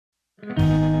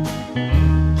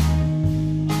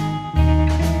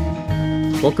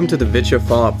Welcome to the ViiTCHA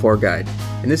Fallout 4 guide.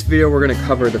 In this video we're going to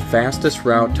cover the fastest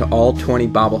route to all 20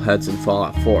 bobbleheads in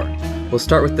Fallout 4. We'll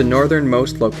start with the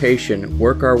northernmost location,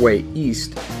 work our way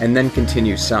east, and then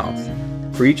continue south.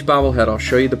 For each bobblehead I'll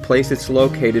show you the place it's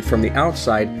located from the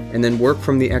outside, and then work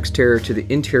from the exterior to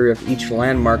the interior of each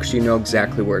landmark so you know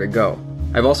exactly where to go.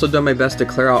 I've also done my best to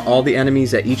clear out all the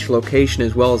enemies at each location,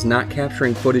 as well as not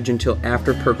capturing footage until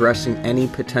after progressing any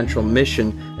potential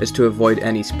mission, as to avoid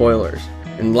any spoilers.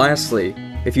 And lastly,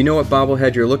 if you know what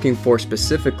bobblehead you're looking for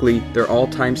specifically, they're all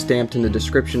time-stamped in the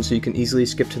description so you can easily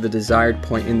skip to the desired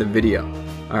point in the video.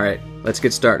 Alright, let's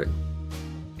get started.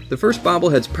 The first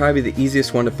bobblehead's probably the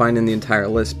easiest one to find in the entire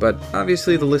list, but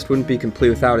obviously the list wouldn't be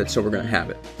complete without it, so we're going to have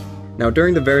it. Now,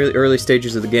 during the very early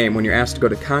stages of the game, when you're asked to go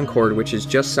to Concord, which is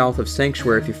just south of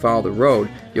Sanctuary if you follow the road,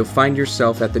 you'll find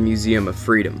yourself at the Museum of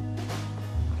Freedom.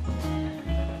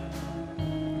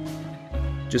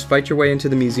 Just fight your way into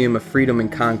the Museum of Freedom in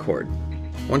Concord.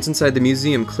 Once inside the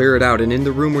museum, clear it out, and in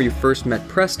the room where you first met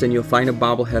Preston, you'll find a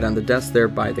bobblehead on the desk there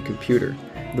by the computer.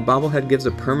 The bobblehead gives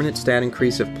a permanent stat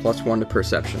increase of +1 to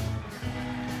perception.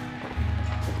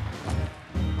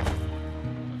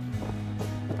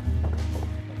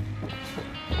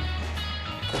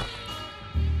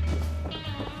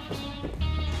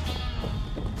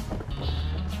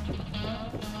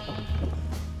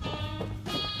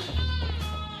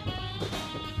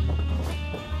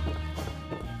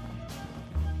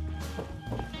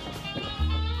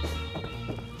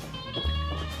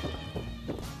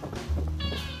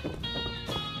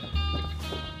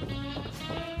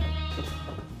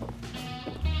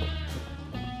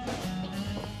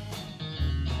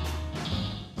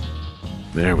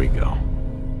 There we go.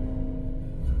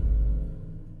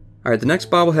 Alright, the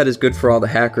next bobblehead is good for all the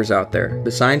hackers out there.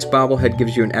 The science bobblehead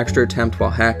gives you an extra attempt while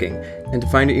hacking, and to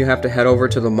find it you have to head over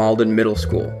to the Malden Middle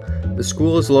School. The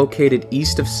school is located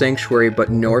east of Sanctuary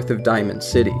but north of Diamond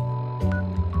City.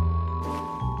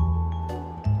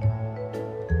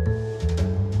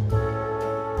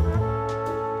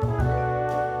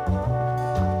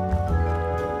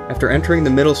 After entering the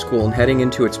middle school and heading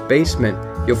into its basement,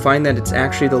 you'll find that it's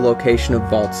actually the location of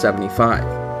Vault 75.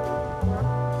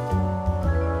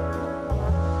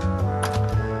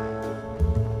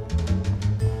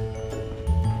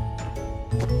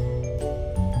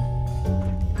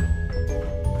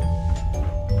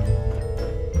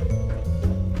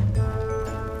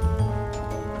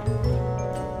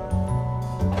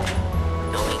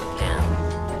 Going down.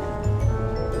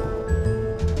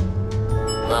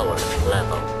 Lower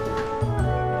level.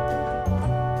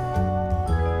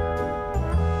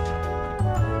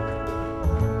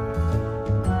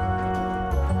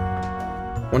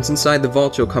 Once inside the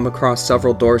vault, you'll come across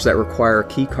several doors that require a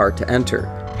keycard to enter.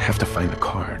 Have to find the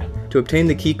card. To obtain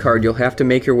the keycard, you'll have to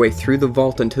make your way through the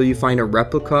vault until you find a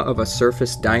replica of a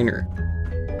surface diner.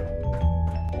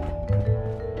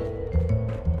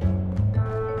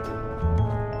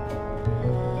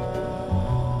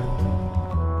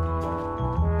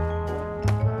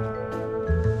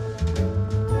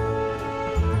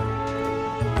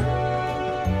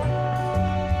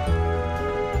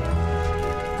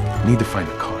 Need to find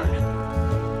the card.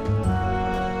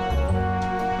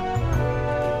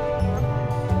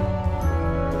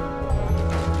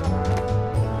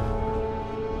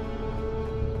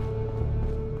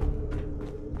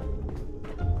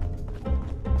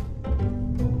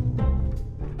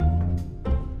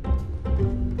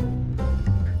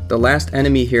 The last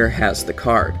enemy here has the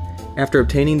card. After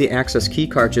obtaining the access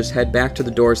keycard, just head back to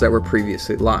the doors that were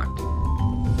previously locked.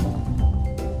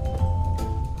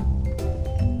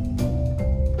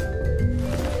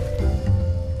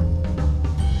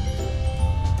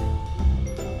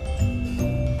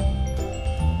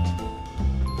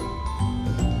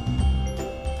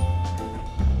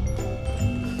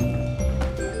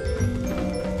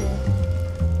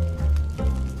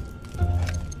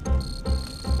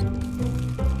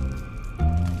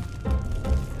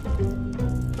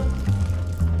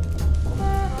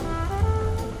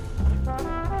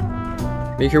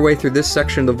 Make your way through this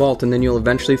section of the vault, and then you'll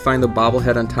eventually find the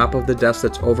bobblehead on top of the desk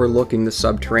that's overlooking the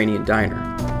subterranean diner.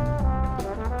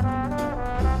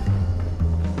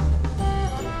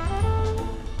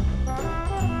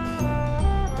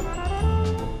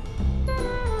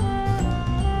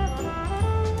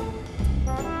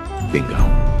 Bingo.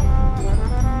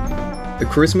 The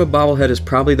Charisma bobblehead is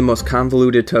probably the most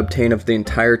convoluted to obtain of the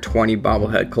entire 20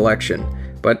 bobblehead collection,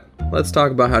 but let's talk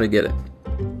about how to get it.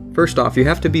 First off, you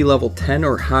have to be level 10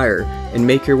 or higher and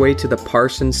make your way to the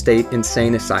Parsons State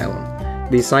Insane Asylum.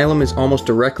 The asylum is almost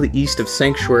directly east of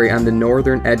Sanctuary on the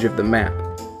northern edge of the map.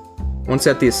 Once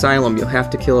at the asylum, you'll have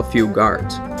to kill a few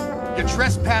guards. You're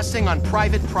trespassing on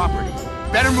private property.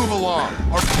 Better move along,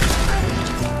 or...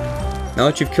 Now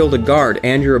that you've killed a guard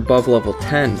and you're above level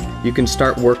 10, you can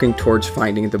start working towards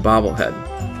finding the bobblehead.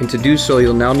 And to do so,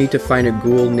 you'll now need to find a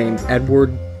ghoul named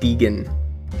Edward Deegan.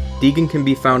 Deegan can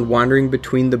be found wandering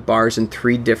between the bars in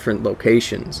 3 different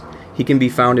locations. He can be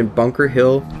found in Bunker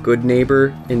Hill, Good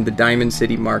Neighbor, and the Diamond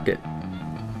City Market.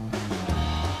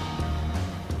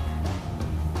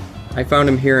 I found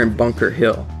him here in Bunker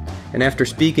Hill, and after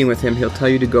speaking with him, he'll tell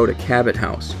you to go to Cabot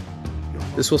House.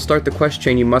 This will start the quest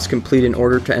chain you must complete in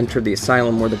order to enter the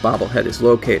asylum where the bobblehead is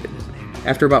located.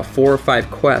 After about 4 or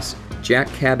 5 quests, Jack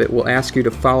Cabot will ask you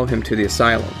to follow him to the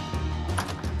asylum.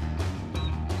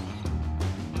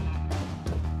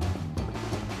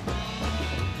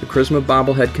 The Charisma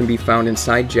bobblehead can be found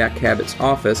inside Jack Cabot's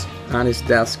office, on his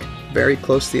desk, very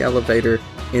close to the elevator,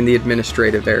 in the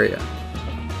administrative area.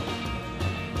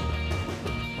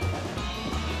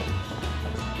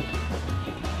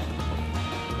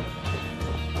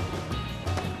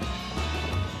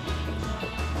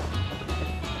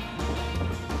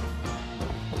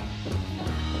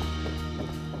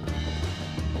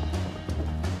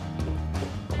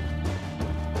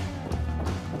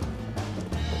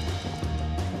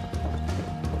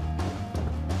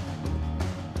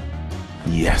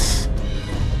 Yes.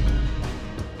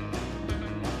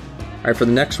 Alright, for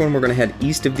the next one, we're going to head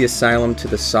east of the asylum to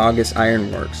the Saugus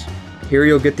Ironworks. Here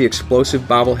you'll get the explosive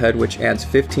bobblehead, which adds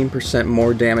 15%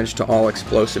 more damage to all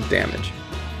explosive damage.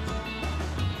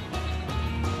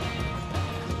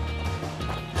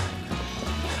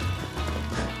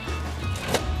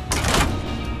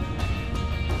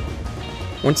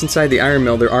 Once inside the iron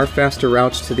mill, there are faster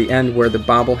routes to the end where the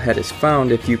bobblehead is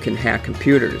found if you can hack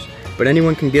computers, but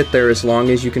anyone can get there as long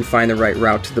as you can find the right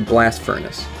route to the blast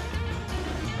furnace.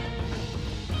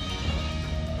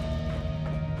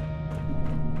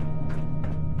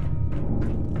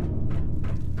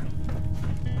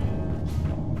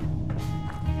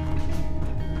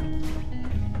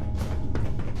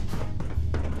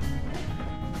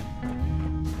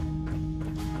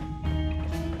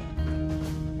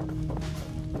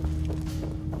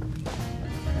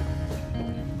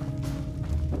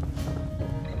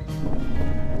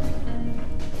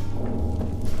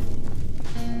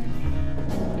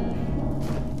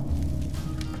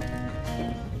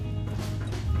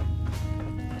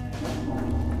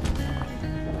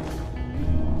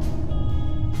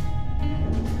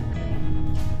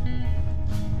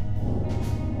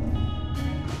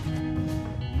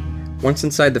 Once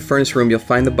inside the furnace room, you'll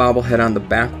find the bobblehead on the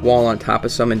back wall on top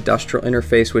of some industrial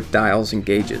interface with dials and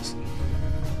gauges.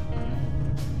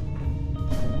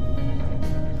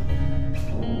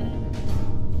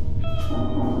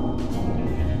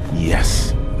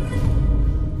 Yes.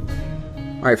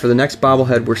 Alright, for the next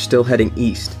bobblehead, we're still heading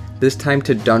east, this time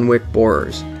to Dunwich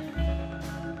Borers.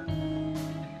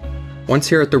 Once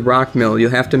here at the rock mill,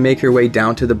 you'll have to make your way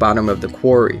down to the bottom of the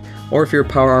quarry, or if you're a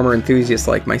power armor enthusiast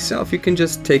like myself, you can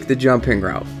just take the jumping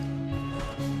route.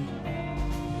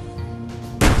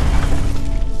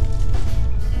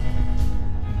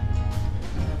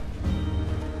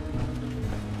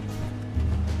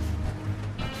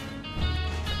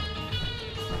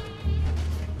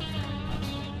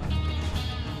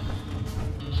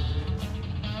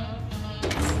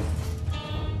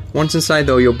 Once inside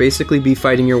though, you'll basically be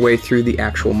fighting your way through the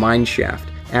actual mine shaft,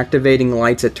 activating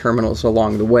lights at terminals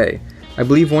along the way. I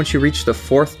believe once you reach the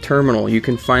 4th terminal, you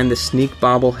can find the sneak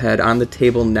bobblehead on the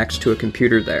table next to a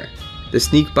computer there. The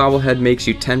sneak bobblehead makes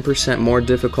you 10% more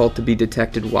difficult to be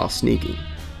detected while sneaking.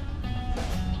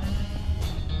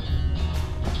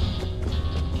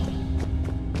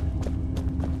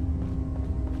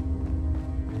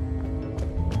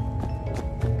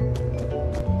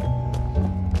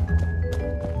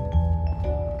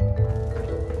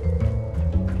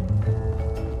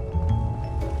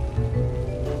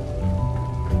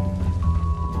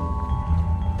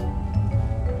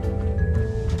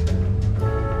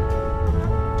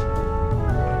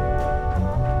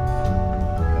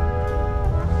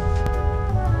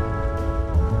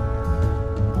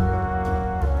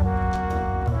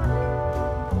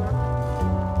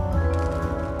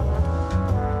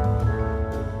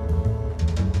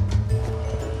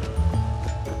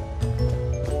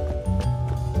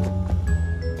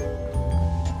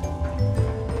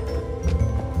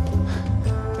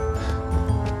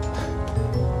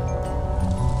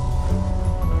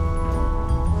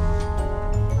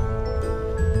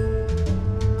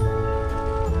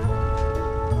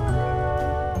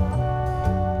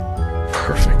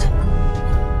 Perfect.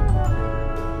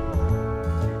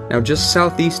 Now just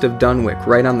southeast of Dunwich,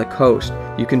 right on the coast,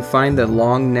 you can find the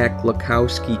Longneck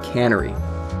Lukowski Cannery.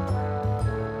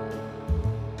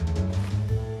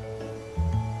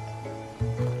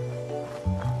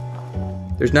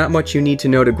 There's not much you need to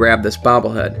know to grab this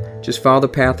bobblehead. Just follow the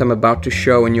path I'm about to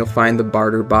show and you'll find the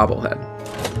Barter bobblehead.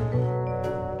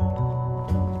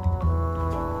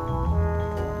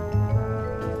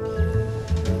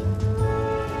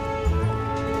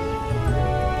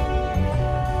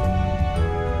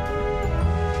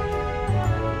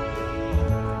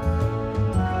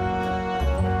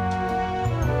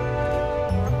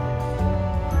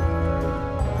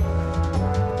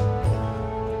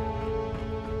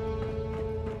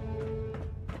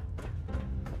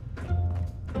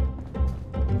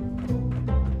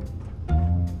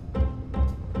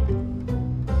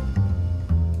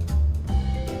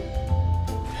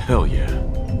 Hell yeah.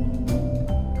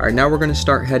 Alright, now we're going to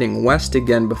start heading west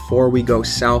again before we go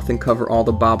south and cover all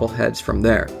the bobbleheads from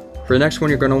there. For the next one,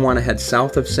 you're going to want to head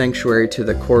south of Sanctuary to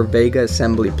the Corvega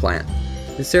assembly plant.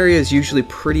 This area is usually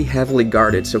pretty heavily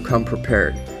guarded, so come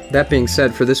prepared. That being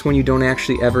said, for this one you don't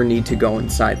actually ever need to go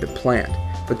inside the plant.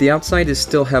 But the outside is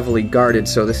still heavily guarded,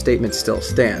 so the statement still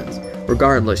stands.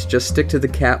 Regardless, just stick to the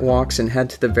catwalks and head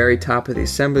to the very top of the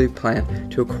assembly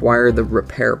plant to acquire the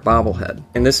repair bobblehead.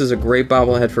 And this is a great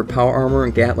bobblehead for power armor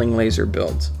and Gatling laser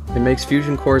builds. It makes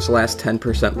fusion cores last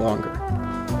 10% longer.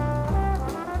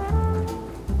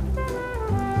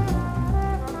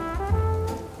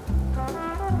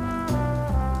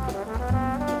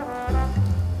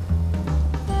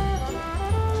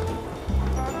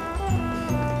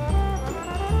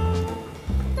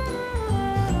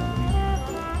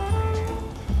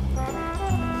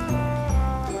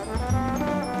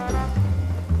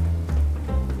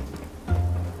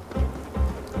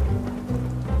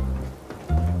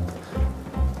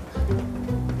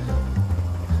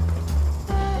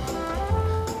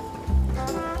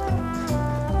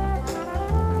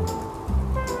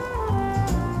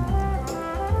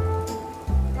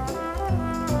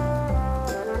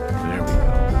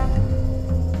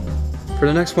 For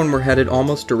the next one, we're headed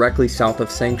almost directly south of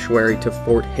Sanctuary to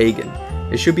Fort Hagen.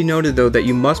 It should be noted though that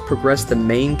you must progress the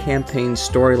main campaign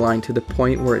storyline to the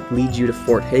point where it leads you to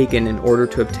Fort Hagen in order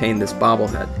to obtain this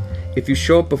bobblehead. If you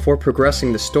show up before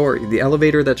progressing the story, the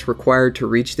elevator that's required to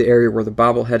reach the area where the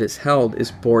bobblehead is held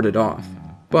is boarded off.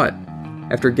 But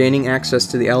after gaining access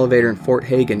to the elevator in Fort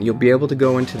Hagen, you'll be able to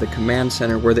go into the command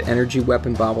center where the energy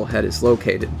weapon bobblehead is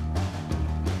located.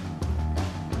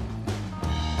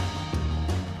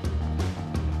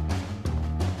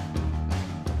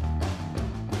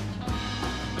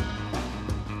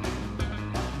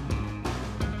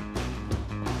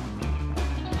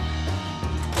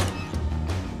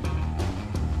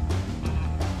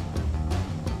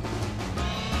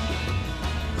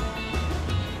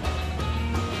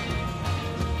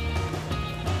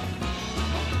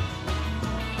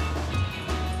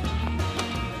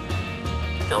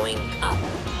 Going up.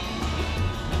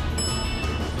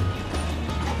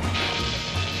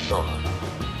 Floor.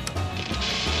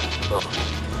 Floor.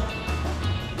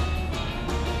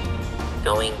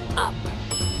 Going up.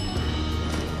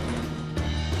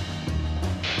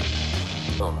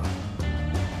 Floor.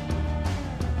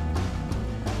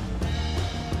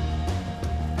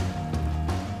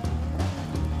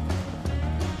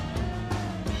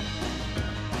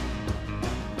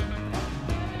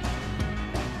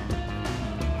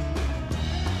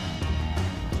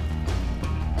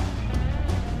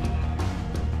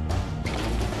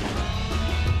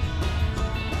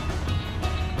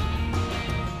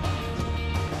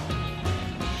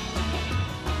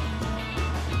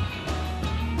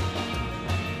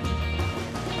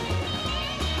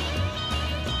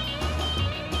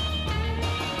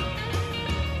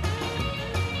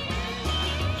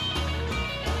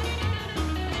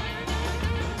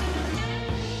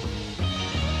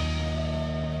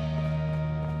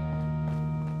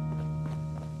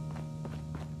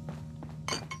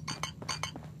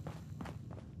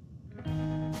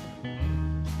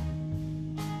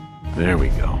 There we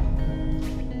go.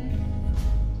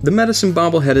 The medicine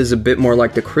bobblehead is a bit more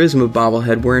like the charisma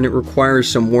bobblehead, wherein it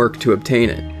requires some work to obtain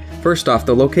it. First off,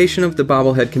 the location of the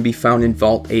bobblehead can be found in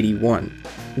Vault 81.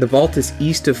 The vault is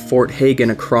east of Fort Hagen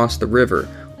across the river,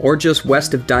 or just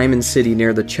west of Diamond City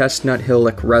near the Chestnut Hill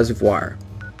Lake Reservoir.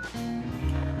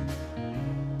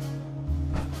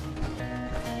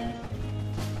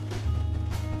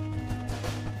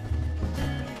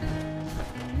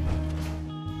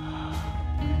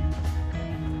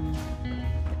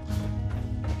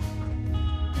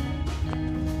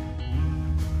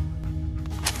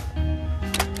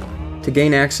 To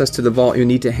gain access to the vault, you'll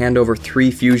need to hand over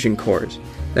 3 fusion cores.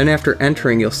 Then after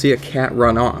entering, you'll see a cat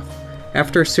run off.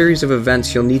 After a series of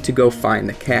events, you'll need to go find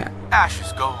the cat.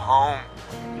 Ashes, go home.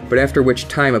 But after which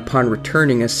time, upon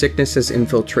returning, a sickness has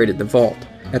infiltrated the vault.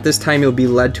 At this time you'll be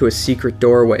led to a secret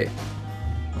doorway.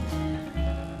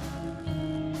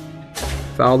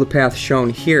 Follow the path shown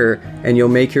here and you'll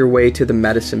make your way to the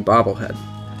medicine bobblehead.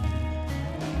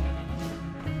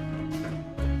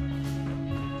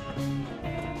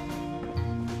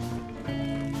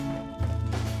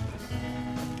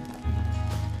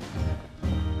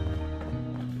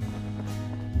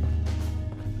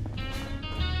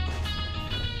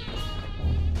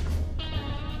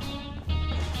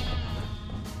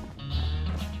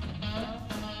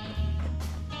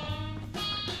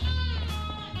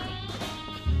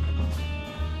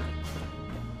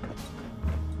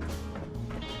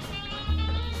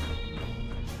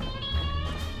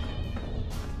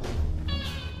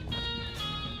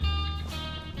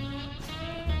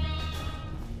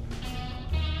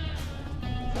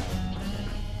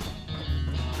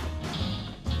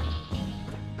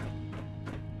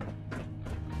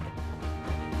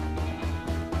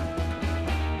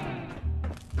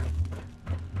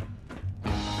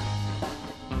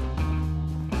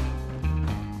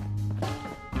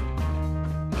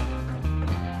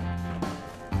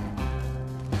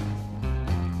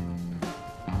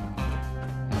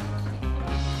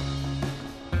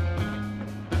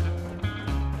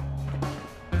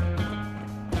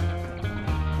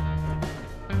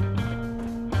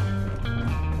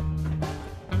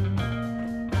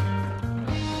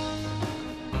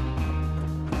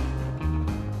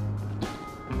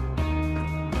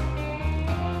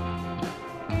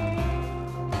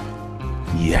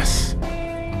 Yes.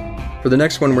 For the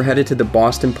next one, we're headed to the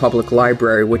Boston Public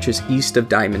Library, which is east of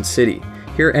Diamond City.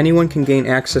 Here, anyone can gain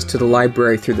access to the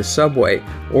library through the subway,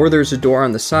 or there's a door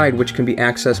on the side which can be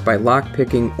accessed by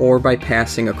lockpicking or by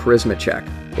passing a charisma check.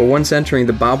 But once entering,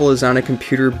 the bobble is on a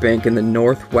computer bank in the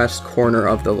northwest corner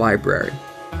of the library.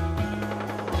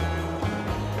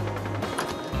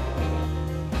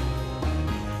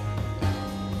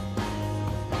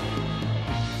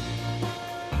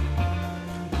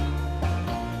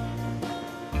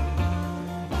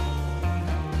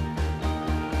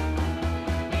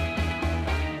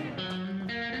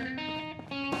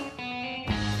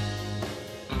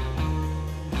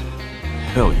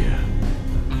 Hell yeah.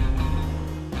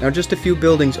 Now just a few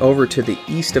buildings over to the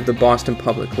east of the Boston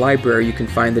Public Library you can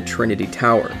find the Trinity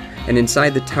Tower, and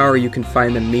inside the tower you can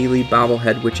find the melee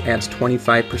bobblehead which adds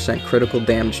 25% critical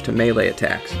damage to melee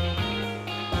attacks.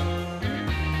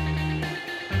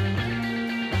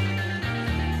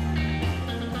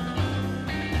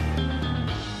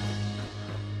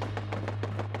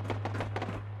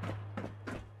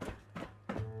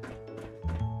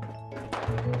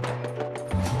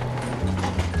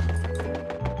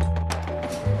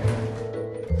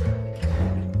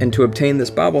 And to obtain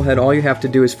this bobblehead, all you have to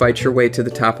do is fight your way to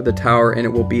the top of the tower and it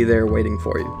will be there waiting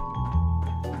for you.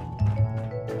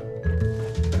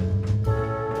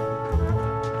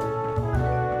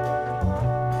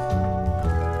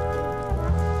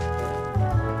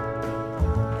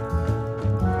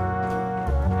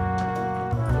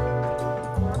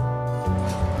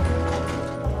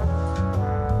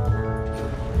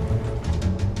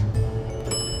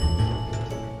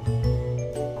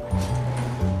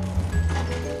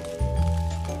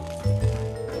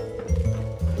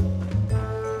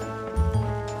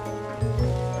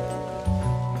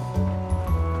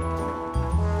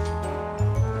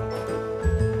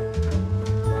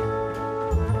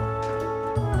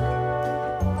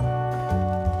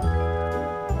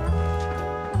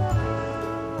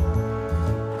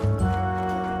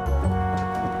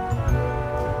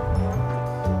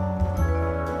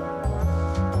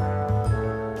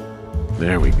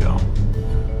 There we go.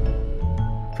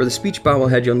 For the speech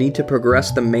bobblehead, you'll need to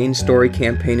progress the main story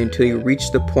campaign until you reach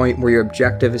the point where your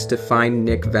objective is to find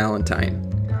Nick Valentine.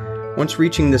 Once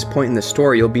reaching this point in the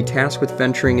story, you'll be tasked with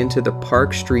venturing into the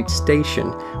Park Street Station,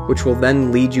 which will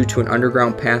then lead you to an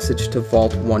underground passage to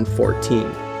Vault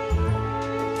 114.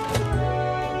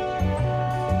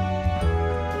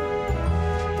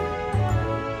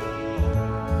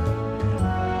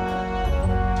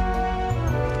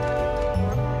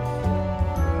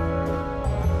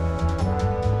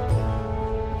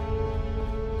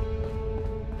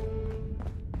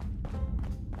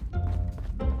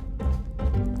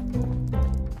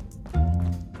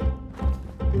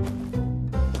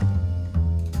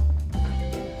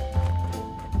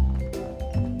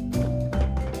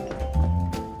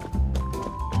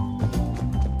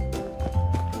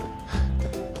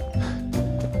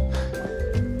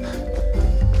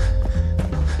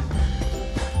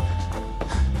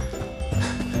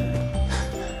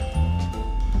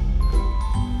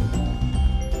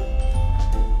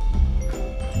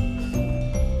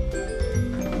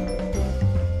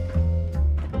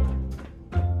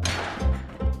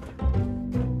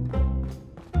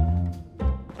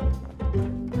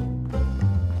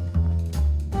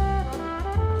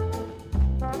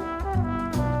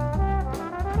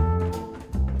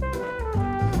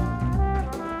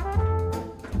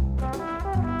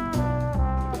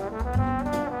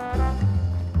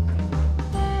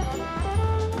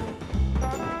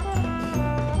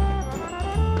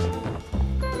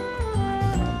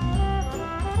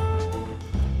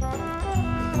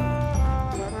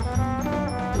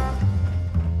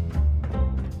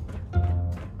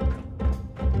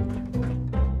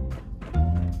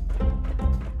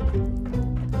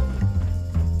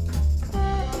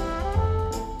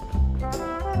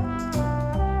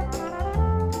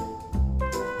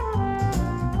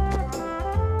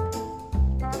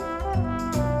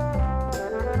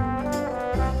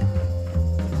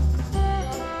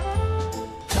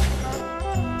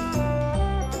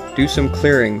 Do some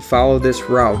clearing, follow this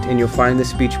route, and you'll find the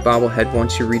speech bobblehead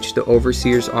once you reach the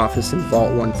Overseer's office in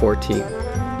Vault 114.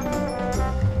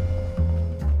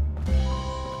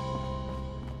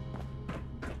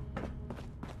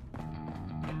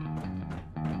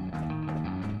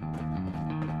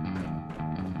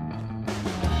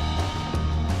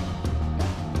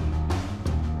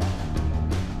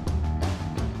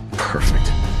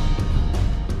 Perfect.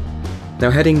 Now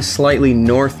heading slightly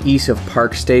northeast of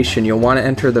Park Station, you'll want to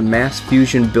enter the Mass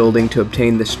Fusion building to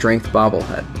obtain the Strength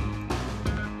bobblehead.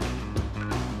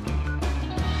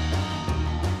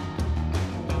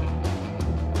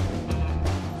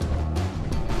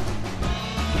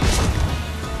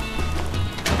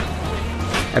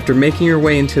 After making your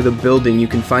way into the building, you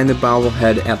can find the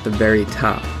bobblehead at the very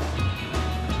top.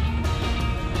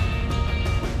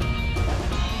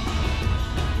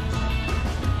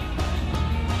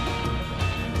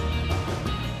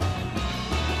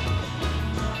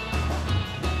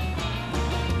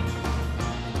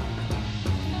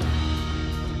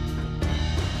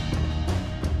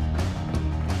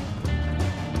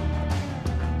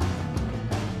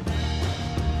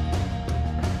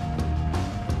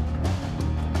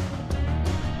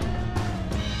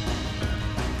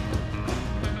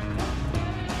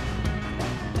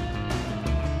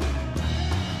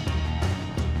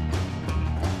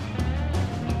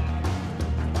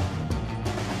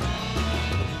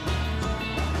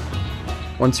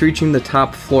 Once reaching the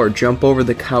top floor, jump over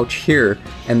the couch here,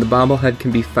 and the bobblehead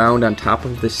can be found on top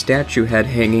of the statue head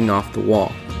hanging off the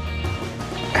wall.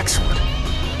 Excellent.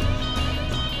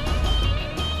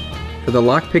 For the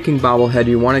lockpicking bobblehead,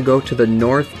 you want to go to the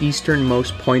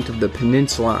northeasternmost point of the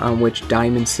peninsula on which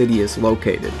Diamond City is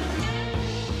located.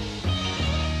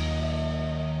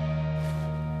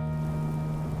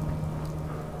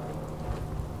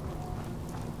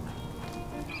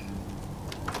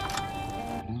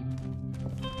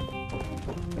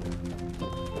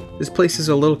 This place is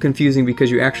a little confusing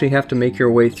because you actually have to make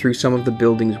your way through some of the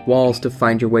building's walls to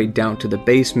find your way down to the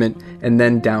basement and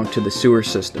then down to the sewer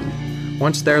system.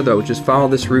 Once there though, just follow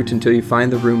this route until you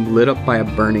find the room lit up by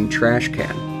a burning trash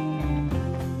can.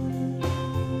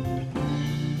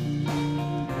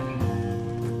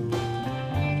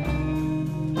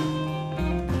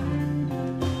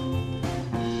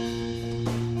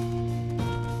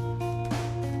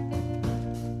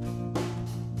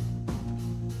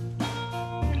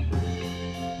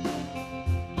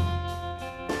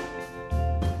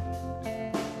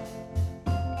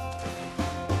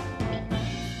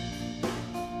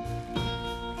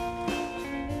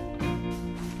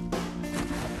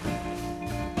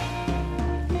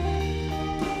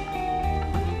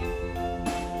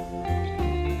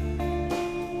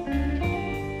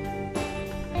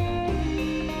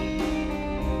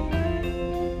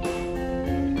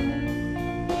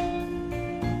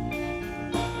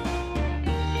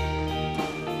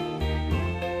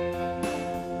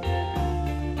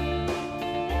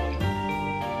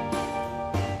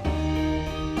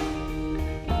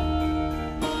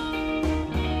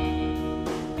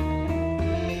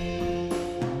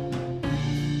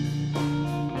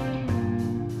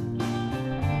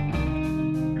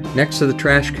 Next to the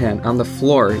trash can, on the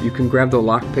floor, you can grab the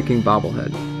lockpicking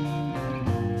bobblehead.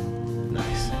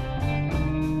 Nice.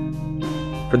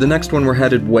 For the next one, we're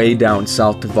headed way down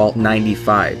south to Vault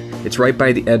 95. It's right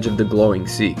by the edge of the glowing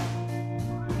sea.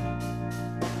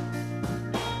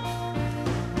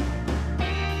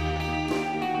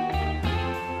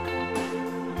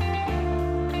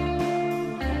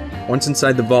 Once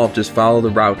inside the vault, just follow the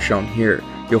route shown here.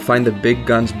 You'll find the Big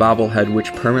Guns bobblehead,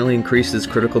 which permanently increases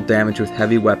critical damage with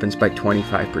heavy weapons by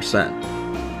 25%.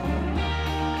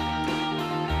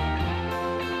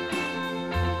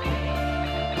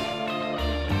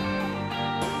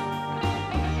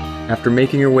 After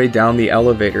making your way down the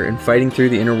elevator and fighting through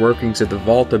the inner workings of the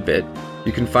vault a bit,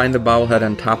 you can find the bobblehead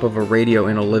on top of a radio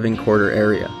in a living quarter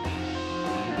area.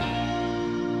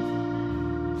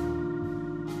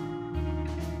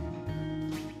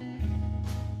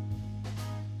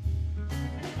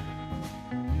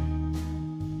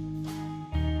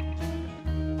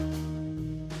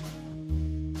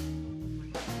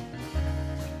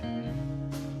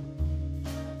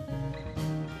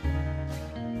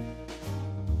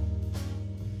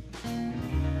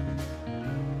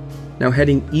 Now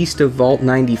heading east of Vault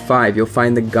 95, you'll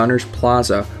find the Gunner's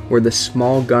Plaza, where the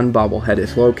small gun bobblehead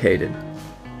is located.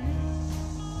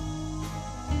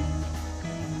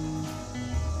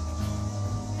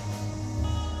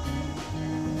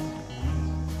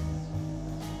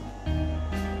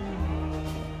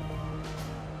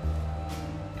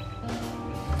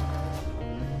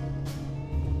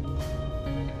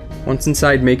 Once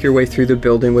inside, make your way through the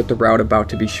building with the route about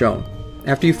to be shown.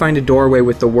 After you find a doorway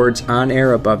with the words "On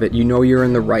Air" above it, you know you're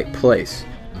in the right place.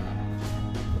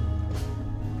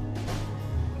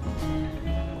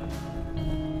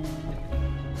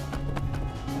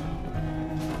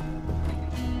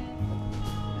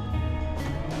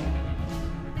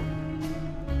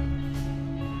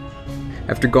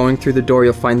 After going through the door,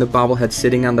 you'll find the bobblehead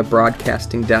sitting on the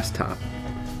broadcasting desktop.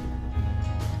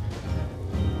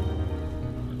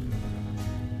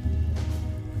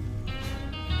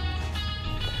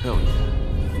 Hell yeah.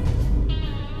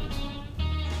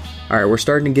 Alright, we're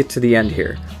starting to get to the end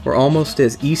here. We're almost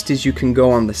as east as you can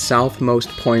go on the southmost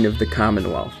point of the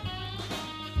Commonwealth.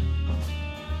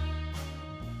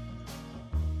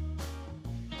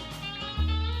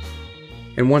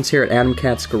 And once here at Adam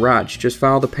Cat's garage, just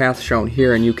follow the path shown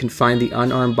here and you can find the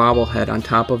unarmed bobblehead on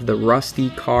top of the rusty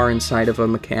car inside of a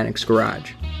mechanic's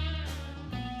garage.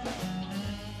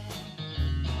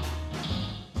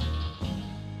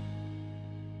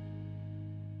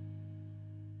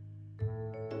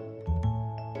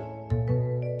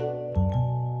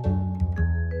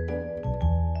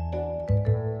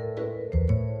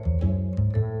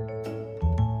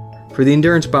 For the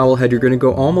Endurance bobblehead, you're going to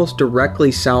go almost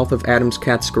directly south of Adam's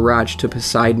Cat's garage to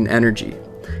Poseidon Energy.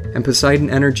 And Poseidon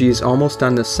Energy is almost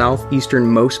on the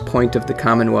southeasternmost point of the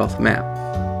Commonwealth map.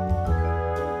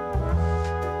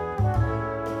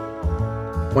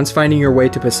 Once finding your way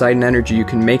to Poseidon Energy, you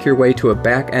can make your way to a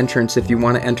back entrance if you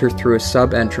want to enter through a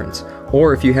sub-entrance,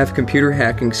 or if you have computer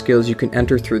hacking skills, you can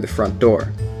enter through the front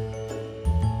door.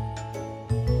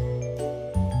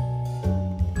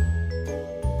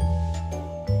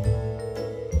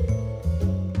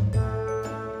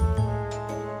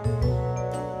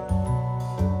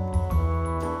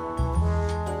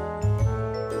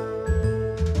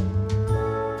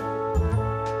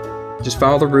 Just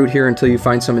follow the route here until you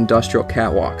find some industrial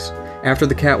catwalks. After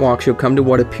the catwalks, you'll come to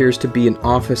what appears to be an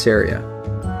office area.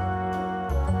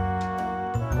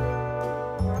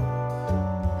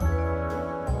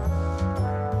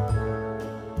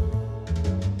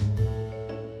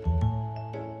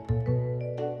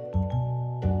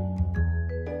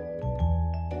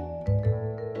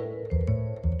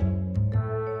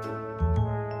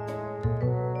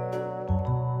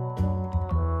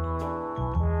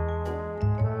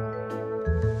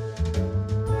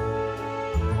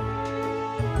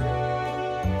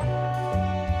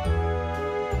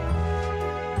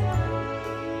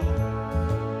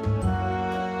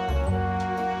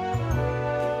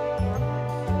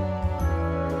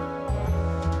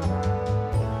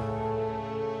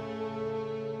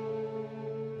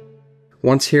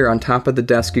 Once here, on top of the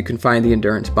desk, you can find the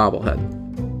Endurance bobblehead.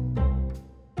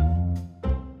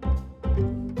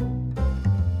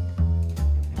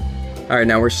 Alright,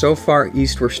 now we're so far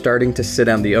east we're starting to sit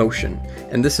on the ocean,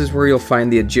 and this is where you'll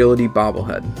find the Agility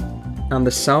bobblehead. On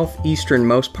the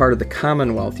southeasternmost part of the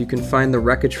Commonwealth, you can find the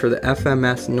wreckage for the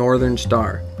FMS Northern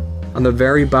Star. On the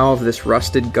very bow of this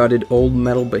rusted, gutted, old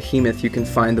metal behemoth, you can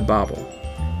find the bobble.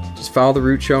 Just follow the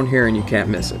route shown here and you can't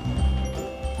miss it.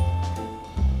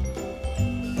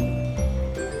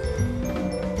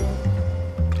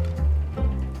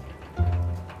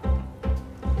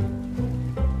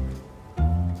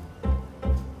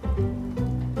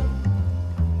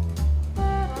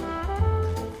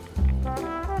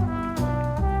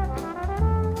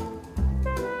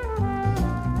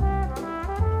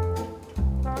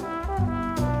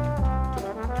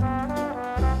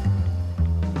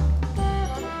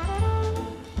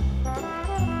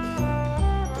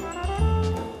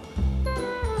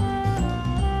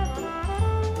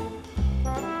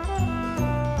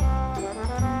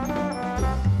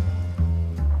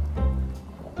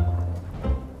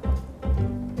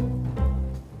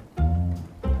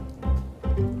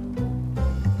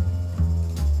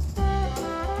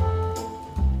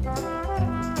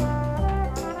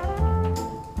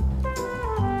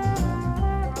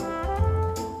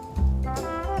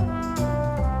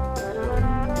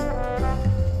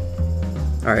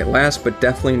 Alright, last but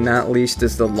definitely not least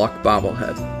is the Luck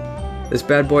bobblehead. This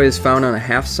bad boy is found on a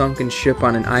half-sunken ship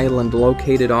on an island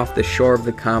located off the shore of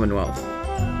the Commonwealth.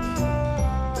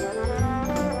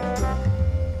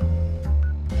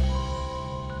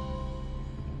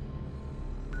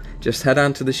 Just head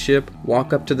onto the ship,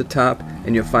 walk up to the top,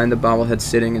 and you'll find the bobblehead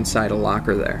sitting inside a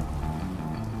locker there.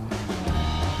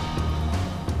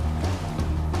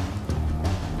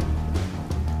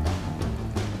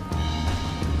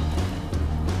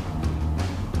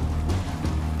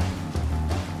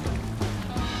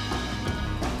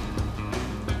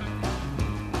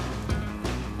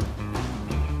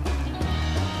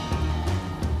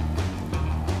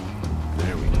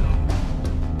 There we go.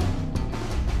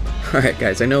 Alright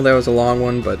guys, I know that was a long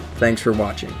one, but thanks for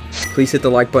watching. Please hit the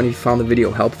like button if you found the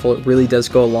video helpful. It really does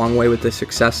go a long way with the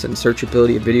success and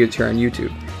searchability of videos here on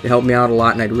YouTube. It helped me out a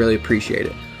lot and I'd really appreciate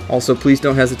it. Also, please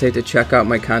don't hesitate to check out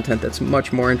my content that's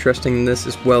much more interesting than this,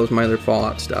 as well as my other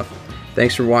Fallout stuff.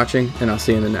 Thanks for watching, and I'll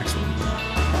see you in the next one.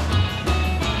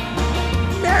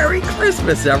 Merry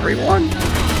Christmas, everyone!